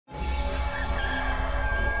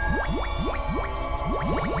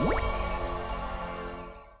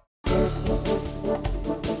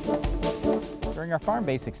During our Farm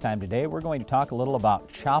Basics time today, we're going to talk a little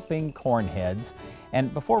about chopping corn heads.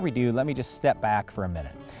 And before we do, let me just step back for a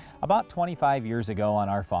minute. About 25 years ago on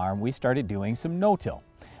our farm, we started doing some no-till.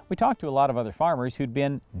 We talked to a lot of other farmers who'd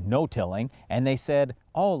been no-tilling, and they said,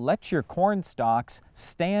 oh, let your corn stalks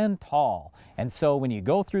stand tall. And so when you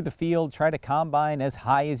go through the field, try to combine as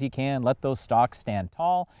high as you can, let those stalks stand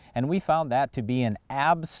tall. And we found that to be an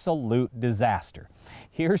absolute disaster.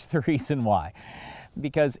 Here's the reason why.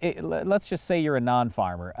 Because let's just say you're a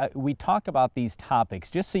non-farmer. We talk about these topics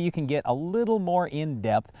just so you can get a little more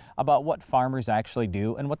in-depth about what farmers actually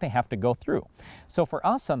do and what they have to go through. So for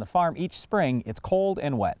us on the farm, each spring, it's cold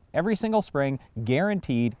and wet. Every single spring,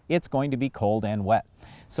 guaranteed, it's going to be cold and wet.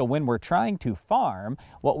 So when we're trying to farm,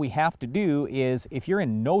 what we have to do is, if you're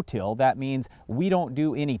in no-till, that means we don't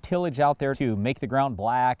do any tillage out there to make the ground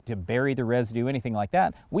black, to bury the residue, anything like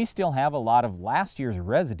that. We still have a lot of last year's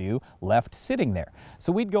residue left sitting there.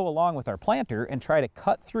 So we'd go along with our planter and try to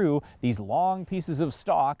cut through these long pieces of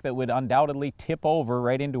stalk that would undoubtedly tip over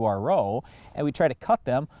right into our row, and we try to cut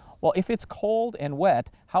them. Well, if it's cold and wet,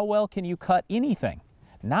 how well can you cut anything?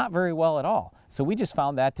 Not very well at all. So we just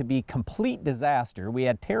found that to be complete disaster. We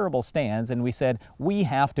had terrible stands, and we said, we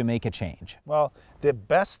have to make a change. Well, the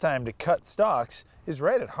best time to cut stalks is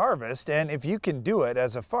right at harvest, and if you can do it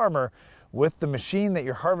as a farmer with the machine that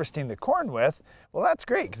you're harvesting the corn with, well, that's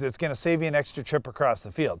great, because it's going to save you an extra trip across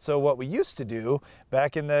the field. So what we used to do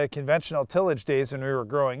back in the conventional tillage days when we were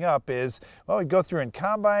growing up is, well, we'd go through and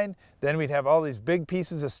combine, then we'd have all these big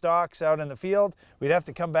pieces of stalks out in the field. We'd have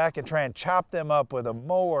to come back and try and chop them up with a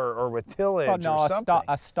mower or with tillage or something.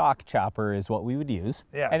 A stalk chopper is what we would use.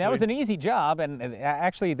 Yeah, and that was an easy job, and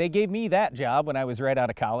actually they gave me that job when I was right out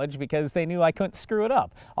of college because they knew I couldn't screw it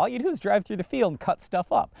up. All you do is drive through the field and cut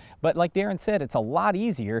stuff up. But like Darren said, it's a lot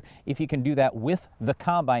easier if you can do that with the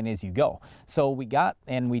combine as you go. So we got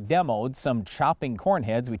and we demoed some chopping corn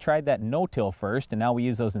heads. We tried that no-till first, and now we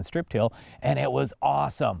use those in strip till, and it was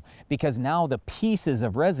awesome because now the pieces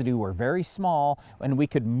of residue were very small, and we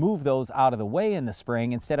could move those out of the way in the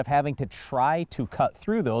spring instead of having to try to cut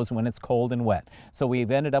through those when it's cold and wet. So we've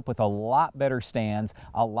ended up with a lot better stands,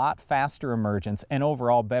 a lot faster emergence, and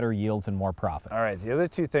overall better yields and more profit. All right, the other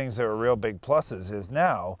two things that were real big pluses is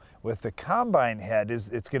now with the combine head,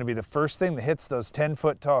 it's going to be the first thing that hits those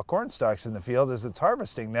 10-foot tall corn stalks in the field as it's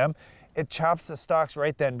harvesting them. It chops the stalks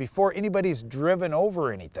right then before anybody's driven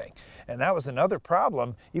over anything. And that was another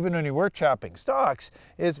problem, even when we were chopping stalks,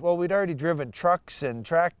 is, well, we'd already driven trucks and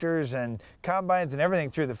tractors and combines and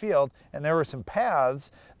everything through the field, and there were some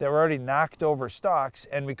paths that were already knocked over stalks,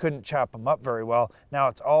 and we couldn't chop them up very well. Now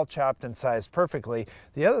it's all chopped and sized perfectly.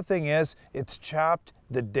 The other thing is, it's chopped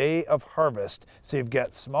the day of harvest. So you've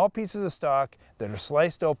got small pieces of stalk that are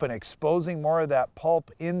sliced open, exposing more of that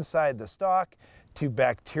pulp inside the stalk to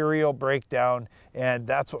bacterial breakdown, and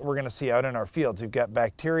that's what we're going to see out in our fields. You've got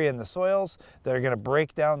bacteria in the soils that are going to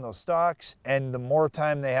break down those stalks, and the more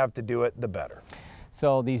time they have to do it, the better.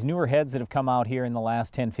 So these newer heads that have come out here in the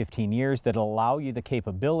last 10-15 years that allow you the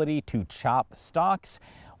capability to chop stalks,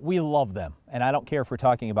 we love them. And I don't care if we're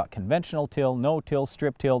talking about conventional till, no-till,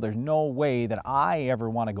 strip till. There's no way that I ever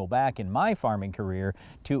want to go back in my farming career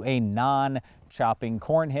to a non-chopping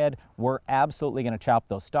corn head. We're absolutely going to chop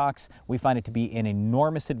those stalks. We find it to be an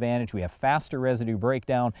enormous advantage. We have faster residue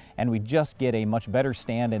breakdown, and we just get a much better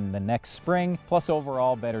stand in the next spring, plus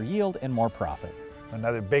overall better yield and more profit.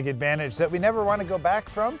 Another big advantage that we never want to go back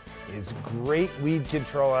from is great weed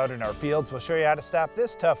control out in our fields. We'll show you how to stop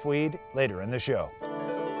this tough weed later in the show.